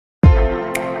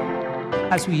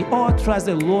as we all trust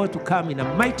the Lord to come in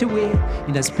a mighty way,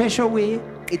 in a special way.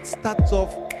 It starts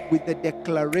off with the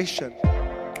declaration.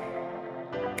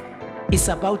 It's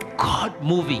about God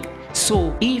moving.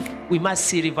 So if we must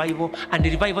see revival, and the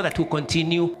revival that will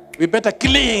continue, we better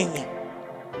cling.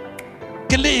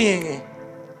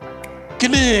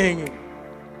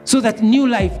 So that new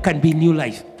life can be new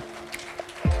life.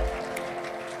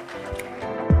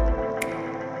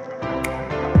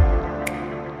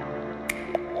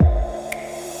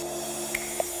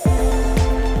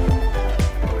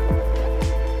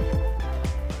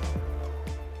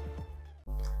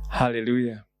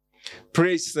 Hallelujah.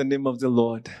 Praise the name of the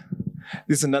Lord.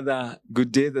 This is another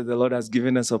good day that the Lord has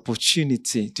given us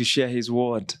opportunity to share his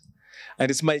word. And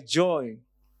it's my joy.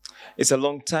 It's a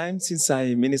long time since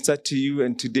I ministered to you,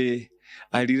 and today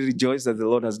I really rejoice that the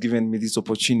Lord has given me this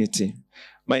opportunity.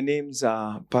 My name's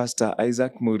Pastor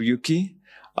Isaac Muriuki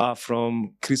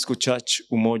from Crisco Church,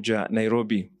 Umoja,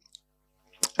 Nairobi.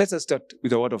 Let us start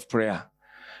with a word of prayer.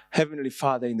 Heavenly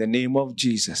Father, in the name of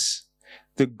Jesus,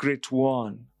 the great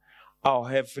one, our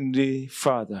Heavenly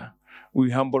Father,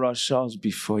 we humble ourselves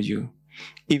before you.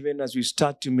 Even as we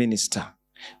start to minister,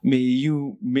 may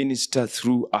you minister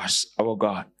through us, our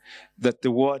God, that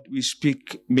the word we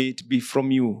speak may it be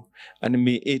from you, and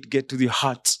may it get to the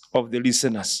hearts of the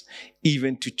listeners,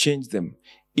 even to change them,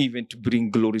 even to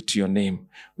bring glory to your name.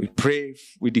 We pray,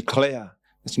 we declare,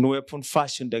 there's no weapon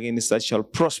fashioned against us shall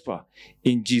prosper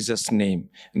in Jesus'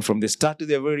 name. And from the start to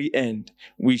the very end,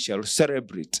 we shall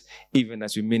celebrate even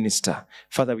as we minister.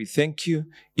 Father, we thank you.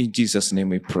 In Jesus' name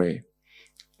we pray.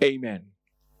 Amen.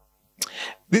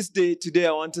 Today,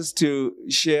 I want us to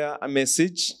share a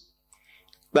message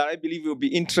that I believe will be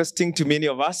interesting to many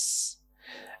of us.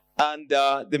 And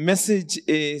the message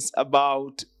is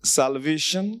about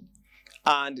salvation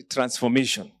and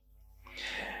transformation.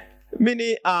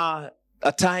 Many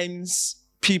at times,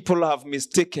 people have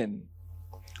mistaken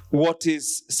what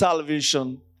is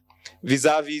salvation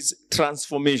vis-a-vis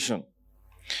transformation.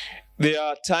 There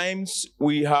are times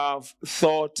we have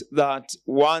thought that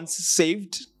once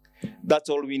saved, that's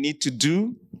all we need to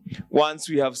do. Once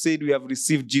we have said we have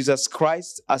received Jesus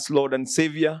Christ as Lord and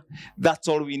Savior, that's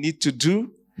all we need to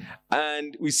do.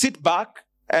 And we sit back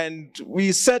and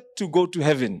we set to go to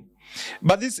heaven.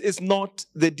 But this is not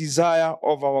the desire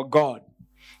of our God.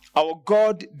 Our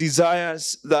God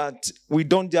desires that we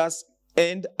don't just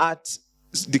end at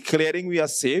declaring we are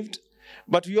saved,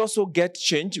 but we also get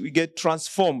changed, we get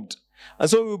transformed. And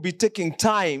so we will be taking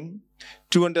time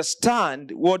to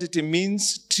understand what it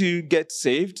means to get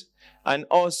saved and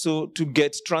also to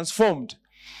get transformed.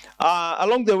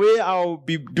 Along the way, I'll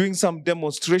be doing some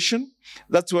demonstration.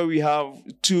 That's why we have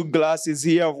two glasses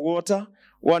here of water,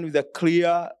 one with a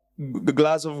clear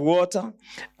glass of water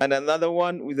and another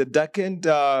one with a darkened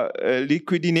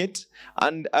liquid in it.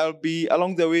 And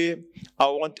along the way,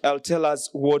 I'll tell us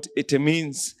what it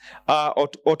means,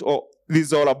 what this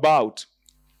is all about.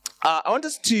 I want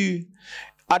us to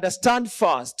understand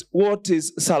first what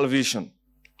is salvation.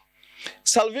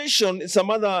 Salvation in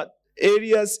some other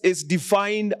areas is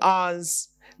defined as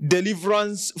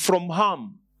deliverance from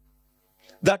harm.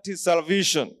 That is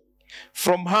salvation.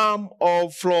 From harm or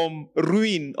from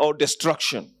ruin or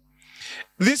destruction.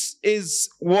 This is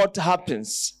what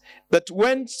happens, that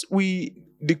once we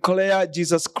declare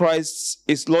Jesus Christ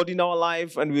is Lord in our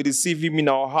life and we receive him in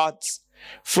our hearts,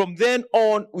 from then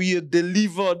on we are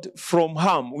delivered from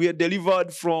harm. We are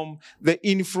delivered from the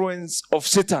influence of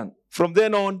Satan. From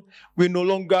then on, we're no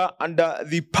longer under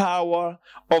the power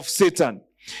of Satan.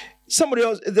 Somebody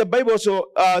else, the Bible also,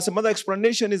 some other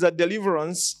explanation is that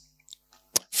deliverance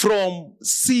from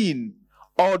sin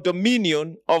or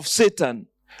dominion of Satan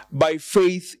by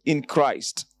faith in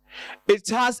Christ.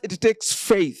 It takes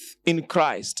faith in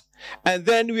Christ. And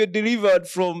then we are delivered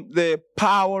from the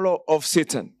power of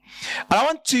Satan. And I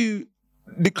want to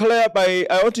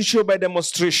show by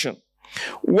demonstration.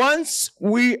 Once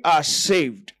we are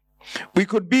saved, we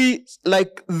could be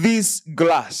like this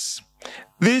glass.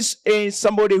 This is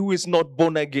somebody who is not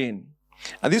born again.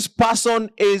 And this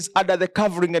person is under the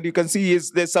covering, and you can see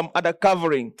there's some other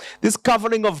covering. This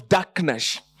covering of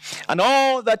darkness. And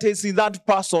all that is in that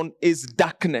person is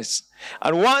darkness.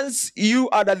 And once you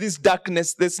are under this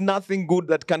darkness, there's nothing good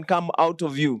that can come out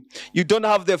of you. You don't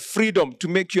have the freedom to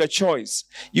make your choice.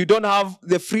 You don't have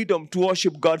the freedom to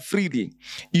worship God freely.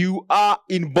 You are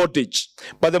in bondage.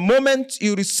 But the moment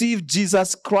you receive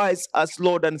Jesus Christ as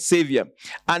Lord and Savior,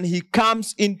 and he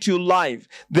comes into your life,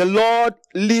 the Lord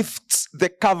lifts the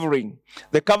covering.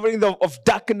 The covering of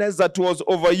darkness that was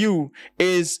over you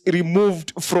is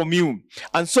removed from you.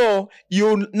 And so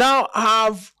you now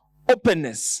have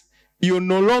openness. You're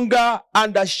no longer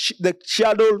under the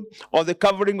shadow or the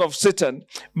covering of Satan,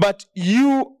 but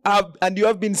you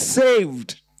have been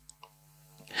saved.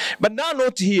 But now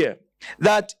note here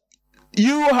that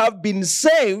you have been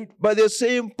saved by the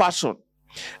same person.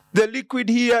 The liquid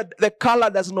here, the color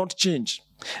does not change.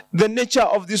 The nature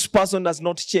of this person has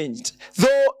not changed.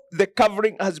 Though the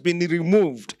covering has been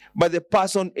removed, but the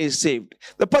person is saved.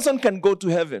 The person can go to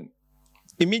heaven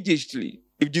immediately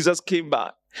if Jesus came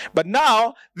back. But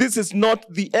now, this is not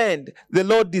the end. The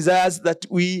Lord desires that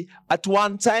we, at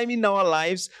one time in our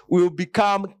lives, will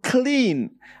become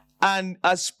clean and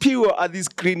as pure as this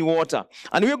clean water.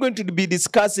 And we're going to be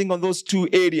discussing on those two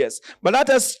areas. But let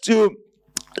us to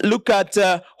look at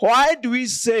why do we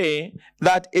say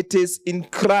that it is in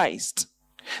Christ?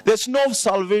 There's no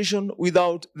salvation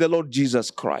without the Lord Jesus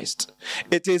Christ.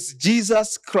 It is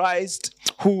Jesus Christ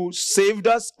who saved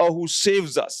us or who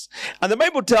saves us. And the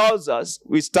Bible tells us,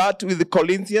 we start with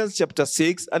Corinthians chapter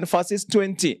 6 and verses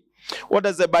 20. What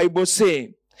does the Bible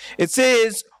say? It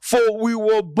says, "For we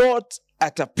were bought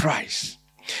at a price.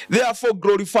 Therefore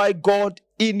glorify God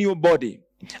in your body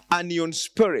and your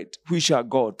spirit, which are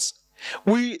God's."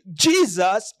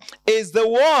 Jesus is the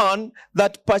one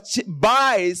that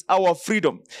buys our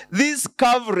freedom. This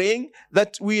covering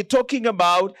that we're talking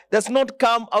about does not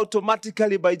come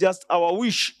automatically by just our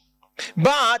wish,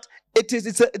 but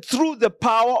it's through the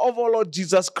power of our Lord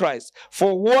Jesus Christ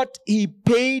for what he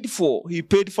paid for. He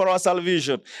paid for our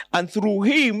salvation, and through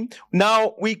him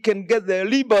now we can get the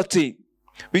liberty,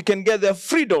 we can get the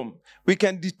freedom, we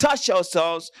can detach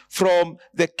ourselves from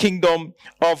the kingdom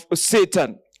of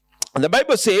Satan. And the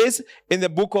Bible says in the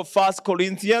book of 1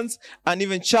 Corinthians and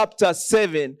even chapter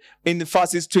 7 in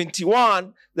verses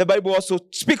 21, the Bible also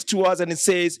speaks to us and it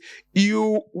says,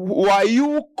 were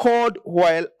you called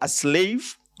while a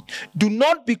slave? Do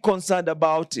not be concerned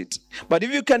about it. But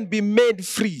if you can be made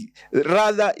free,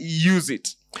 rather use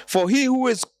it. For he who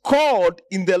is called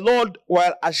in the Lord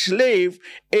while a slave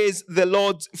is the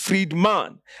Lord's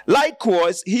freedman.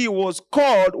 Likewise, he was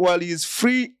called while he is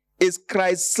free is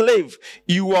Christ's slave.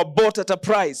 You are bought at a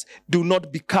price. Do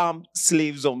not become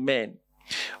slaves of men.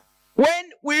 When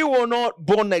we were not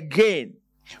born again,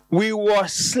 we were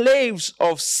slaves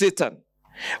of Satan.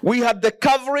 We had the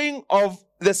covering of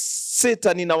the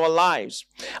Satan in our lives,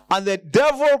 and the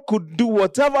devil could do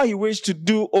whatever he wished to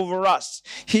do over us.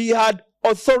 He had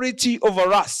authority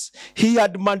over us. He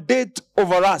had mandate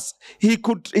over us. It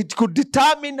could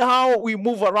determine how we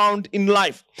move around in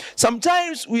life.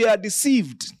 Sometimes we are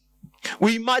deceived.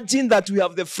 We imagine that we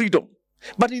have the freedom,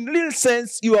 but in real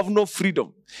sense, you have no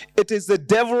freedom. It is the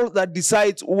devil that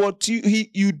decides what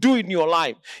you do in your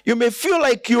life. You may feel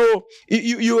like you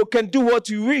can do what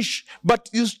you wish, but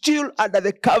you're still under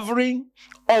the covering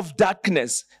of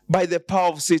darkness by the power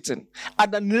of Satan.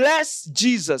 And unless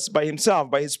Jesus by himself,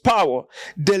 by his power,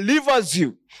 delivers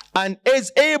you and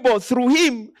is able through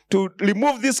him to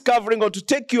remove this covering or to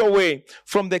take you away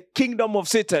from the kingdom of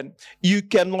Satan, you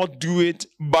cannot do it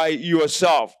by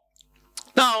yourself.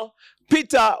 Now,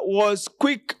 Peter was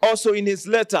quick also in his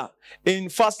letter. In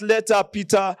first letter,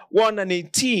 Peter 1 and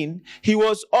 18, he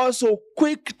was also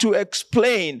quick to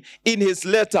explain in his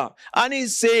letter. And he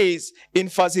says in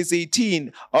verses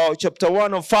 18, chapter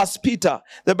 1 of 1 Peter,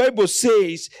 the Bible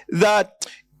says that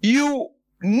you,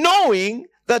 knowing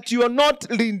that you are not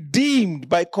redeemed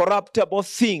by corruptible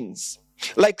things,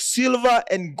 like silver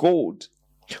and gold,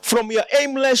 from your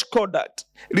aimless conduct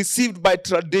received by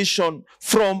tradition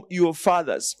from your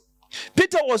fathers.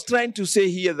 Peter was trying to say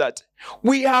here that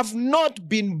we have not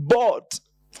been bought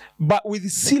but with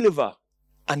silver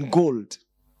and gold.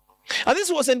 And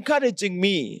this was encouraging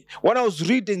me. When I was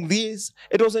reading this,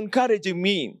 it was encouraging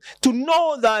me to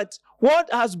know that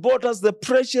what has bought us the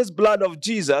precious blood of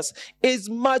Jesus is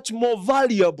much more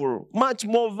valuable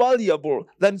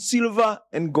than silver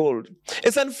and gold.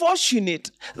 It's unfortunate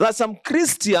that some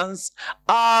Christians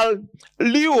are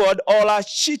lured or are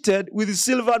cheated with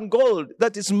silver and gold,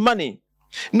 that is money,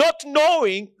 not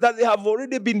knowing that they have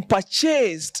already been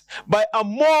purchased by a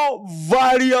more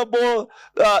valuable,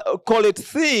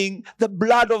 thing, the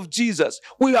blood of Jesus.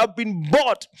 We have been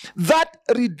bought. That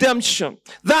redemption,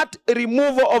 that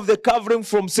removal of the covering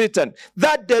from Satan,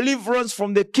 that deliverance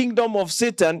from the kingdom of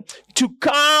Satan to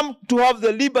come to have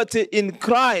the liberty in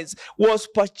Christ was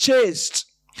purchased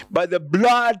by the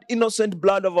blood, innocent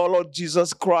blood of our Lord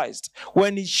Jesus Christ.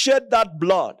 When he shed that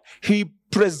blood, he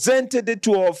presented it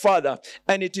to our Father,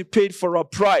 and it paid for a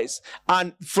price.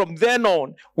 And from then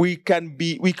on,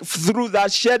 through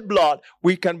that shed blood,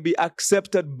 we can be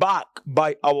accepted back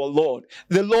by our Lord.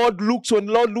 When the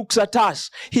Lord looks at us,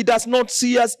 he does not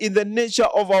see us in the nature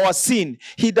of our sin.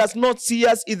 He does not see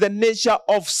us in the nature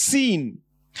of sin.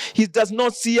 He does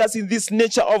not see us in this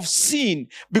nature of sin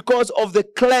because of the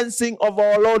cleansing of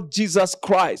our Lord Jesus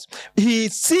Christ. He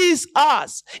sees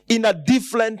us in a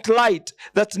different light,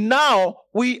 that now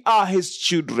we are his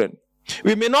children.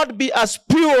 We may not be as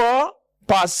pure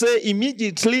per se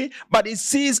immediately, but he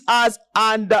sees us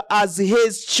as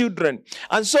his children.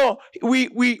 And so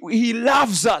he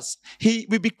loves us.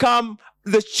 We become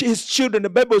his children.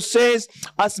 The Bible says,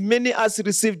 as many as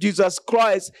received Jesus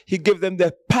Christ, he gave them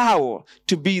the power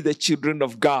to be the children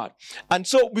of God. And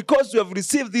so because we have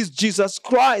received this Jesus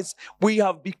Christ, we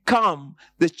have become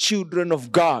the children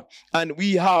of God, and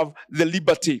we have the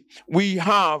liberty. We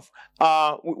have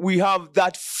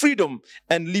that freedom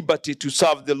and liberty to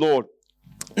serve the Lord.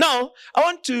 Now, I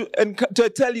want to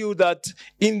tell you that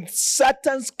in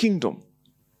Satan's kingdom,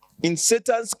 there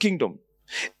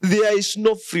is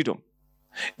no freedom.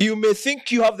 You may think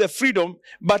you have the freedom,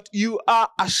 but you are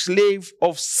a slave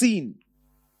of sin.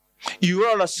 You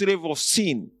are a slave of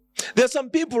sin. There are some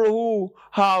people who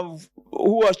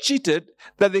are cheated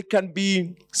that they can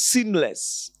be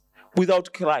sinless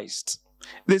without Christ.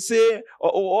 They say,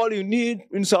 all you need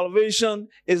in salvation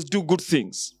is do good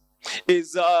things,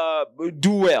 is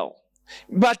do well.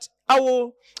 But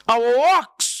our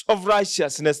works of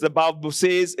righteousness, the Bible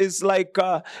says, is like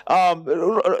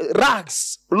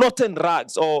rags, rotten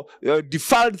rags, or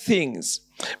defiled things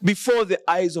before the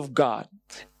eyes of God.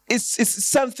 It's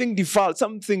something defiled,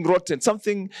 something rotten,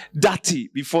 something dirty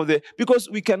because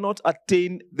we cannot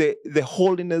attain the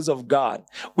holiness of God.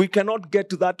 We cannot get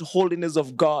to that holiness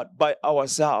of God by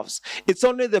ourselves. It's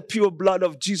only the pure blood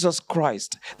of Jesus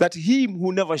Christ, that him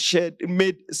who never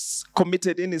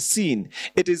committed any sin.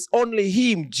 It is only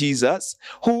him, Jesus,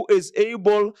 who is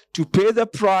able to pay the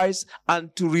price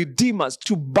and to redeem us,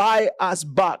 to buy us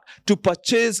back, to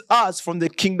purchase us from the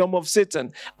kingdom of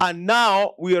Satan. And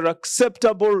now we are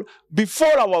acceptable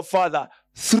before our Father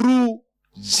through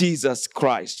Jesus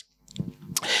Christ.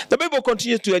 The Bible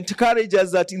continues to encourage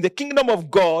us that in the kingdom of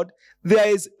God, there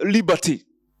is liberty.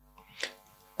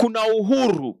 Kuna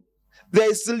uhuru.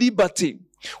 There is liberty.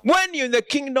 When you're in the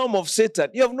kingdom of Satan,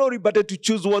 you have no liberty to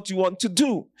choose what you want to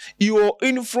do. You are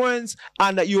influenced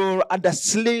and you're a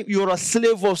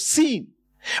slave of sin.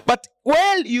 But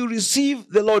when you receive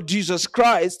the Lord Jesus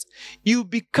Christ, you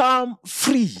become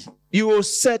free. You are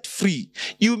set free.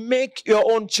 You make your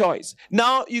own choice.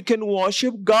 Now you can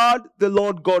worship God, the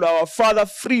Lord God, our Father,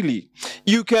 freely.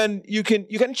 You can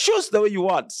choose the way you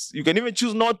want. You can even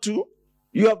choose not to.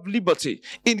 You have liberty.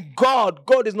 In God,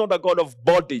 God is not a God of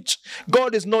bondage.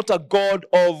 God is not a God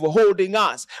of holding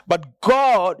us. But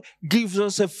God gives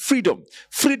us a freedom.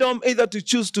 Freedom either to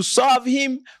choose to serve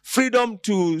him, freedom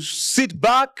to sit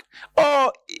back,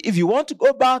 or if you want to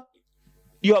go back,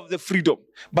 you have the freedom.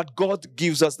 But God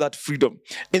gives us that freedom.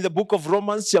 In the book of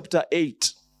Romans chapter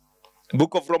 8,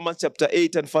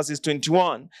 and verses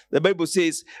 21, the Bible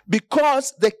says,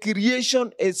 because the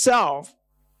creation itself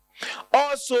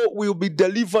also will be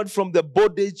delivered from the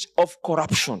bondage of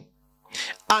corruption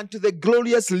and to the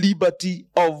glorious liberty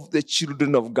of the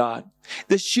children of God.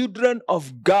 The children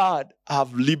of God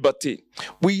have liberty.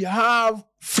 We have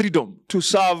freedom to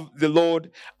serve the Lord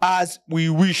as we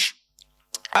wish.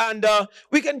 And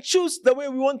we can choose the way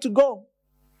we want to go.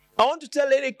 I want to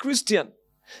tell any Christian,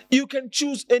 you can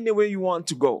choose any way you want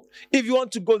to go. If you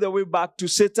want to go the way back to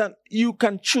Satan, you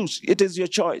can choose. It is your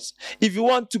choice. If you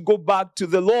want to go back to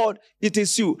the Lord, it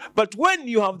is you. But when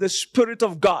you have the Spirit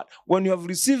of God, when you have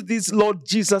received this Lord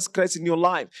Jesus Christ in your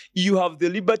life, you have the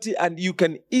liberty, and you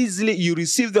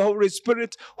receive the Holy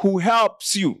Spirit who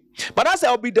helps you. But as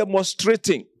I'll be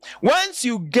demonstrating, once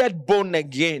you get born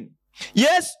again,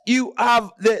 yes, you have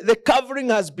the covering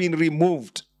has been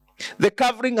removed. The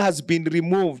covering has been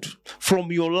removed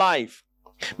from your life.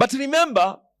 But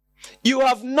remember, you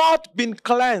have not been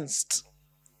cleansed.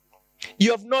 You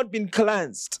have not been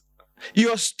cleansed. You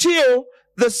are still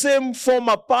the same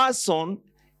former person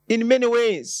in many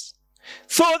ways.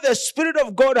 So the Spirit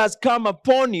of God has come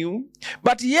upon you,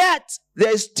 but yet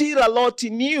there is still a lot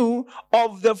in you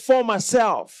of the former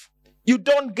self. You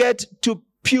don't get to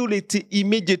purity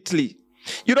immediately.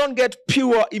 You don't get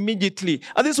pure immediately.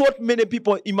 And this is what many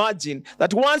people imagine,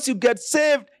 that once you get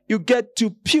saved, you get to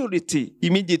purity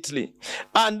immediately.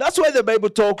 And that's why the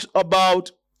Bible talks about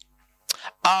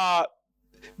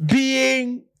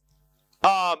being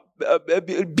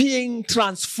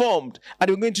transformed, and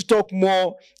we're going to talk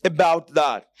more about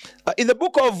that. In the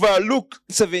book of Luke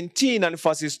 17 and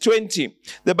verses 20,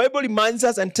 the Bible reminds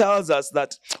us and tells us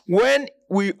that when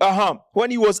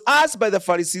he was asked by the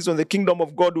Pharisees when the kingdom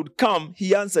of God would come,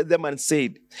 he answered them and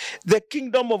said, "The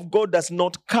kingdom of God does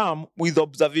not come with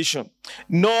observation,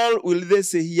 nor will they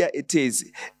say, 'Here it is.'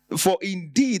 For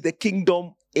indeed the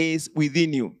kingdom is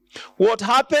within you." What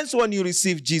happens when you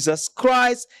receive Jesus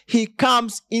Christ? He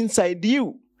comes inside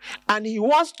you and he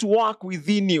wants to work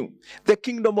within you. The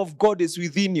kingdom of God is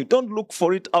within you. Don't look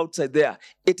for it outside there.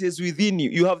 It is within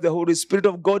you. You have the Holy Spirit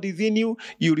of God within you.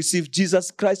 You receive Jesus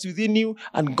Christ within you,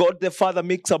 and God the Father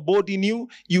makes abode in you.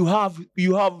 You have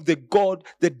the God,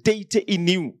 the deity in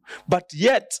you. But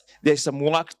yet there's some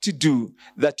work to do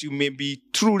that you may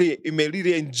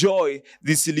really enjoy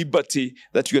this liberty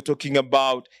that we are talking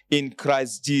about in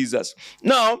Christ Jesus.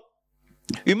 Now,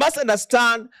 we must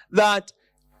understand that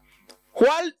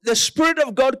while the Spirit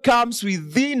of God comes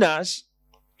within us,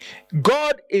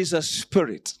 God is a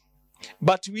spirit,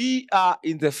 but we are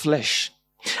in the flesh.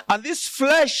 And this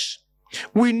flesh,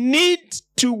 we need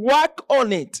to work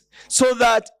on it so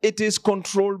that it is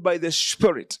controlled by the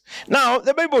Spirit. Now,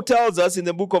 the Bible tells us in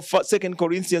the book of 2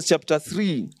 Corinthians chapter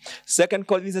 3, 2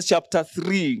 Corinthians chapter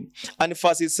 3 and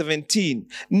verses 17.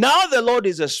 "Now the Lord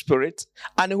is a spirit,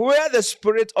 and where the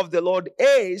Spirit of the Lord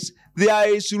is, there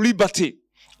is liberty."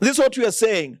 This is what we are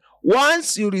saying.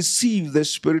 Once you receive the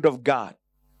Spirit of God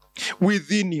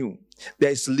within you, there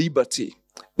is liberty.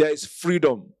 There is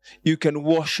freedom. You can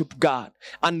worship God.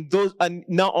 And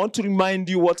now I want to remind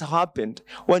you what happened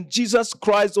when Jesus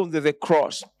Christ on the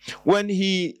cross, when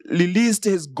he released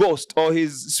his ghost or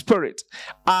his spirit.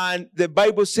 And the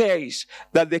Bible says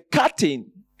that the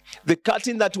curtain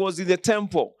that was in the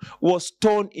temple was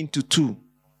torn into two.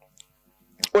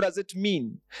 What does it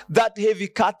mean? That heavy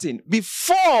curtain.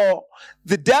 Before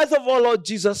the death of our Lord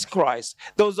Jesus Christ,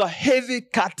 there was a heavy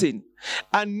curtain.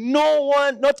 And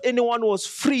not anyone was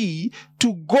free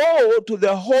to go to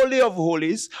the Holy of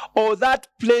Holies, or that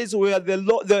place where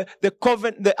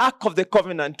the Ark of the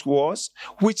Covenant was,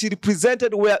 which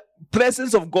represented where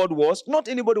presence of God was. Not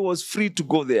anybody was free to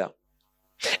go there,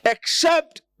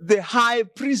 except the high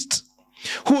priest,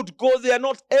 who would go there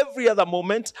not every other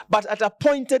moment, but at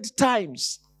appointed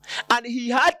times. And he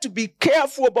had to be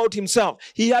careful about himself.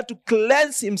 He had to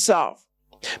cleanse himself.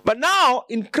 But now,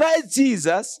 in Christ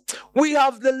Jesus, we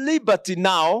have the liberty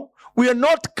now. We are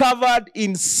not covered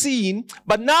in sin,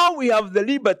 but now we have the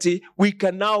liberty. We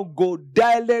can now go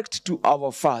direct to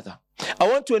our Father. I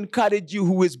want to encourage you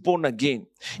who is born again.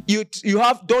 You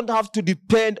don't have to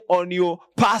depend on your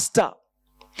pastor,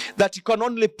 that you can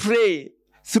only pray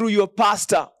through your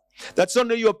pastor. That's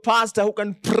only your pastor who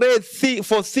can pray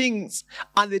for things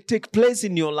and they take place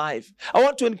in your life. I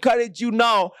want to encourage you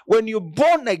now, when you're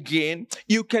born again,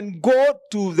 you can go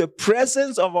to the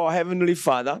presence of our Heavenly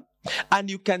Father and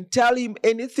you can tell him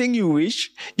anything you wish.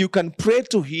 You can pray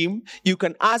to him. You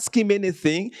can ask him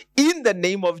anything in the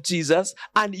name of Jesus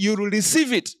and you will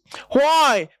receive it.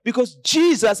 Why? Because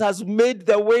Jesus has made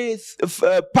the way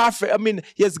perfect. I mean,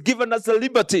 he has given us the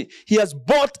liberty. He has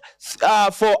bought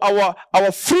for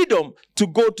our freedom to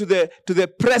go to the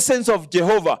presence of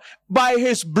Jehovah. By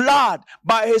his blood,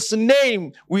 by his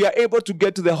name, we are able to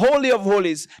get to the Holy of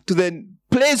Holies, to the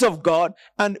place of God,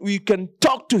 and we can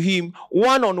talk to him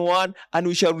one-on-one, and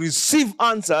we shall receive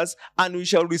answers and we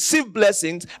shall receive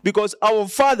blessings, because our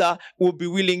Father will be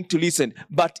willing to listen.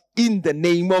 But in the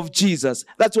name of Jesus.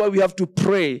 That's why we have to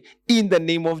pray in the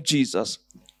name of Jesus.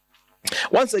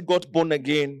 Once I got born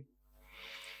again,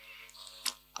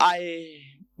 I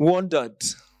wondered,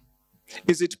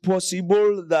 is it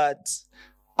possible that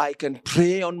I can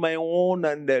pray on my own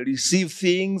and receive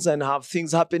things and have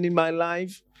things happen in my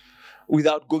life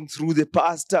without going through the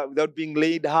pastor, without being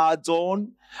laid hands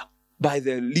on by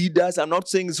the leaders? I'm not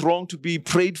saying it's wrong to be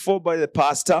prayed for by the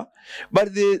pastor,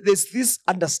 but there's this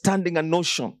understanding and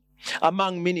notion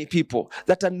among many people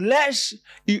that unless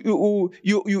oil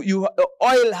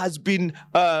has been,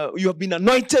 you have been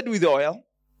anointed with oil,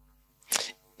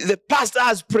 the pastor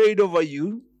has prayed over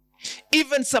you,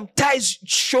 even sometimes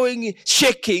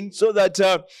shaking so that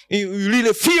you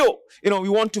really feel, we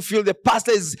want to feel the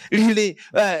pastor is really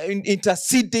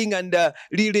interceding and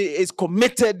really is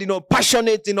committed,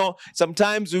 passionate.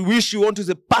 Sometimes we wish we want to see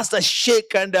the pastor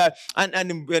shake and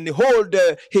hold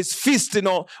his fist.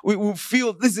 We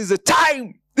feel this is a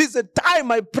time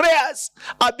my prayers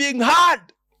are being heard.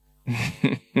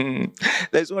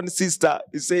 There's one sister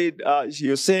who said, she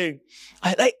was saying,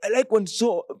 I like when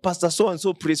Pastor so and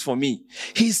so prays for me.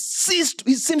 He seems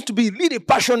to be really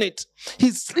passionate.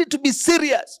 He seems to be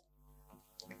serious.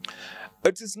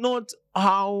 It is not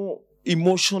how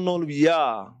emotional we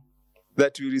are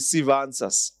that we receive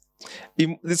answers.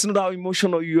 It's not how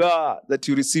emotional you are that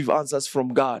you receive answers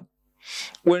from God.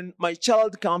 When my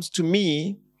child comes to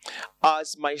me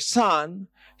as my son,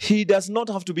 he does not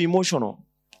have to be emotional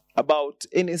about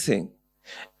anything.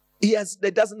 He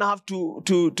doesn't have to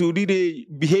really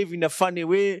behave in a funny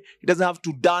way. He doesn't have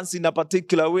to dance in a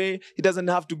particular way. He doesn't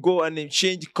have to go and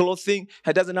change clothing.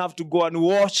 He doesn't have to go and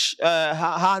wash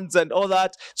hands and all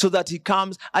that so that he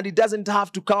comes. And he doesn't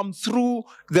have to come through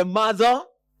the mother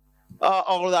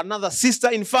or another sister.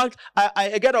 In fact,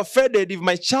 I get offended if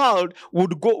my child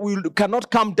cannot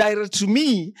come direct to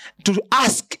me to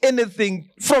ask anything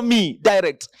from me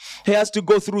direct. He has to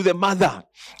go through the mother.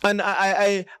 And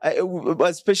I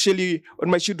especially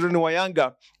when my children were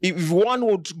younger, if one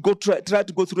would try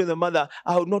to go through the mother,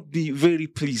 I would not be very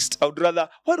pleased. I would rather,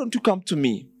 why don't you come to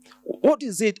me? What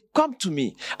is it? Come to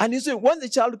me. And you see, when the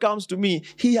child comes to me,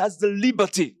 he has the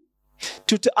liberty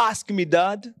to ask me,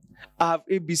 Dad, I have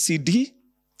ABCD.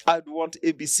 I'd want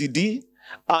ABCD.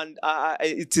 And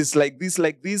it is like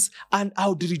this. And I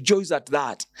would rejoice at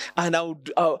that. And I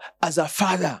would, as a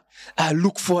father, I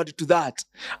look forward to that.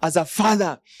 As a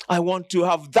father, I want to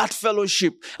have that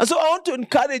fellowship. And so I want to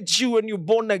encourage you when you're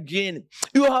born again.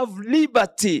 You have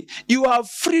liberty. You have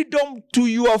freedom to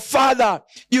your Father.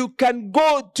 You can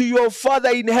go to your Father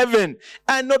in heaven.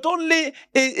 And not only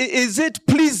is it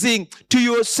pleasing to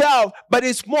yourself, but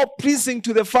it's more pleasing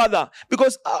to the Father.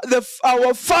 Because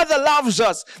our Father loves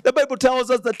us. The Bible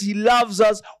tells us that He loves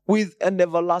us with an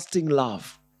everlasting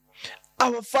love.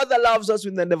 Our Father loves us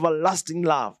with an everlasting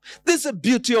love. This is the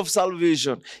beauty of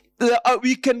salvation.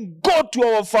 We can go to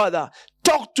our Father,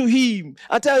 talk to Him,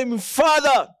 and tell Him,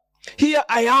 Father, here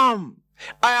I am.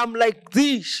 I am like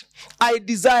this. I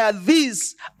desire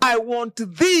this. I want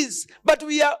this. But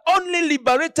we are only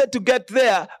liberated to get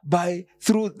there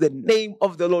through the name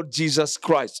of the Lord Jesus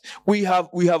Christ. We have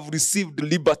received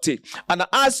liberty. And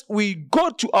as we go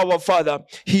to our Father,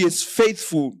 He is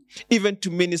faithful even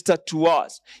to minister to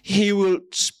us. He will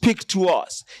speak to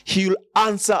us. He will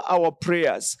answer our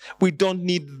prayers. We don't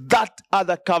need that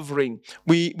other covering.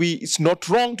 It's not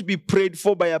wrong to be prayed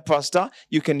for by a pastor.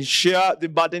 You can share the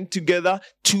burden together.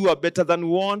 Two are better than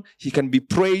one. He can be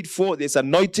prayed for. There's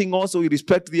anointing also. We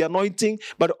respect the anointing.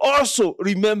 But also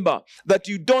remember that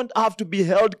you don't have to be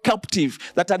held captive.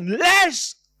 That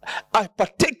unless a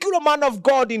particular man of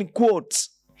God, in quotes,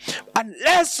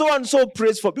 unless so and so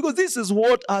prays for, because this is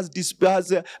what has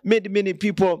made many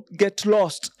people get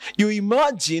lost. You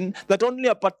imagine that only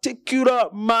a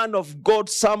particular man of God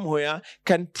somewhere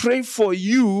can pray for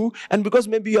you, and because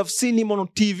maybe you have seen him on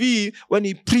TV when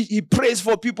he prays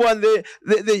for people and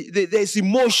there's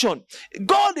emotion.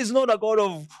 God is not a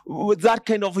God with that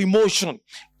kind of emotion.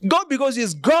 God, because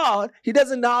He's God, He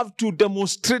doesn't have to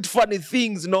demonstrate funny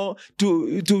things, to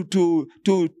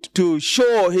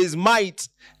show His might.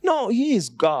 No, He is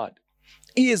God.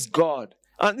 He is God.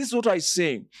 And this is what I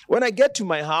say. When I get to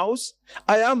my house,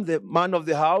 I am the man of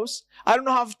the house. I don't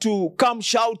have to come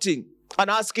shouting and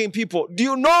asking people, do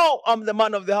you know I'm the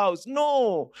man of the house?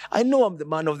 No, I know I'm the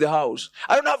man of the house.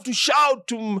 I don't have to shout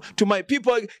to my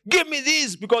people, give me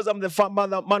this because I'm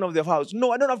the man of the house.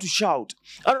 No, I don't have to shout.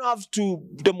 I don't have to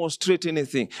demonstrate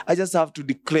anything. I just have to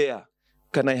declare,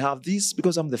 can I have this?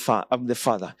 Because I'm the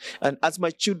father. And as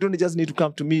my children, they just need to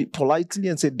come to me politely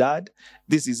and say, Dad,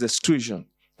 this is a situation.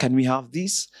 Can we have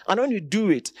this? And when we do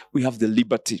it, we have the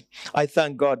liberty. I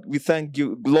thank God. We thank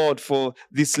you, Lord, for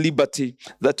this liberty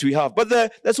that we have. But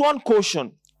there's one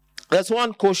caution. There's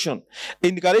one caution.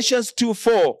 In Galatians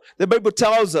 2:4, the Bible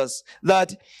tells us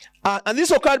that, and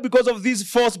this occurred because of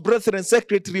these false brethren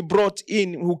secretly brought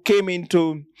in, who came in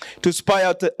to spy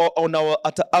out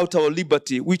our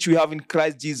liberty, which we have in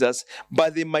Christ Jesus,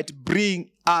 but they might bring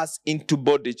us into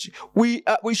bondage. We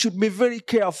should be very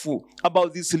careful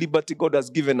about this liberty God has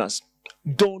given us.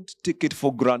 Don't take it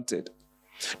for granted.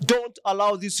 Don't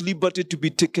allow this liberty to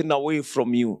be taken away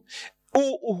from you.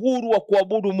 Uhuru wa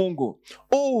kuabudu Mungu,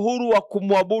 uhuru wa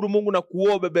kumwabudu Mungu na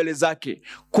kuomba mbele zake,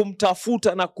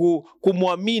 kumtafuta na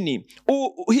kumwamini.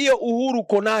 Hiyo uhuru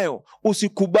konayo,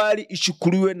 usikubali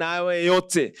ichukuliwe na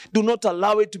yote. Do not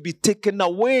allow it to be taken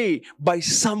away by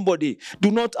somebody.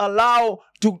 Do not allow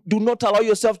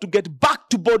yourself to get back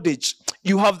to bondage.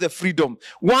 You have the freedom.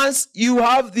 Once you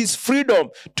have this freedom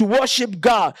to worship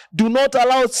God, do not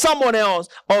allow someone else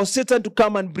or Satan to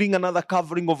come and bring another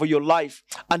covering over your life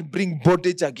and bring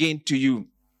bondage again to you.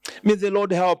 May the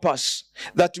Lord help us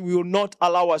that we will not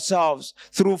allow ourselves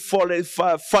through funny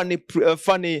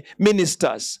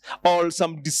ministers or through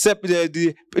some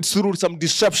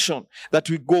deception that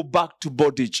we go back to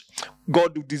bondage.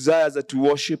 God desires that we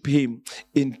worship Him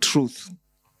in truth,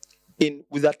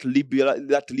 with that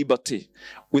liberty,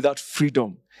 with that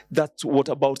freedom. That's what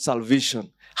about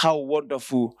salvation. How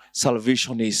wonderful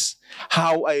salvation is.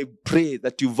 How I pray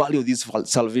that you value this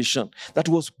salvation that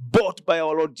was bought by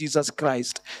our Lord Jesus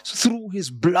Christ through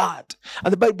His blood.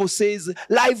 And the Bible says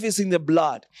life is in the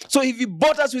blood. So if He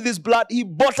bought us with His blood, He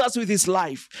bought us with His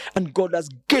life. And God has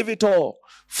gave it all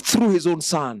through His own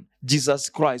Son, Jesus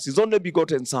Christ, His only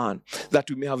begotten Son, that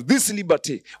we may have this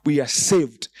liberty. We are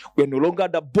saved. We are no longer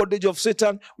the bondage of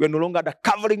Satan. We are no longer the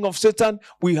covering of Satan.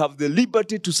 We have the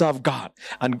liberty to serve God.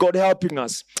 And God helping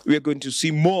us, we are going to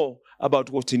see more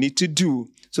about what we need to do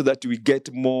so that we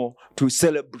get more to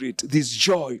celebrate this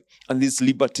joy and this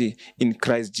liberty in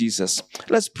Christ Jesus.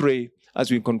 Let's pray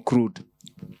as we conclude.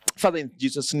 Father, in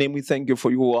Jesus' name, we thank you for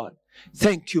your word.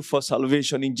 Thank you for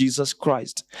salvation in Jesus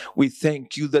Christ. We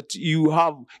thank you that you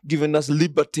have given us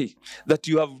liberty, that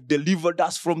you have delivered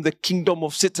us from the kingdom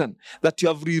of Satan, that you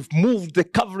have removed the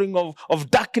covering of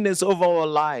darkness over our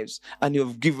lives, and you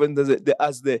have given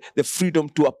us the freedom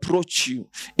to approach you,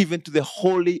 even to the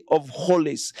Holy of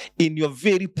Holies, in your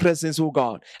very presence, O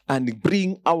God, and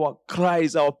bring our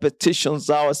cries, our petitions,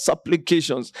 our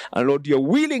supplications. And Lord, you're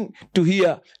willing to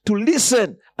hear, to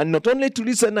listen, and not only to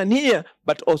listen and hear,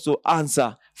 but also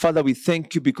answer. Father, we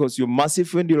thank you because you're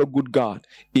merciful and you're a good God.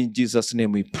 In Jesus'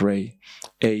 name we pray.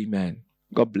 Amen.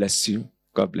 God bless you.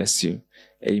 God bless you.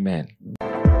 Amen.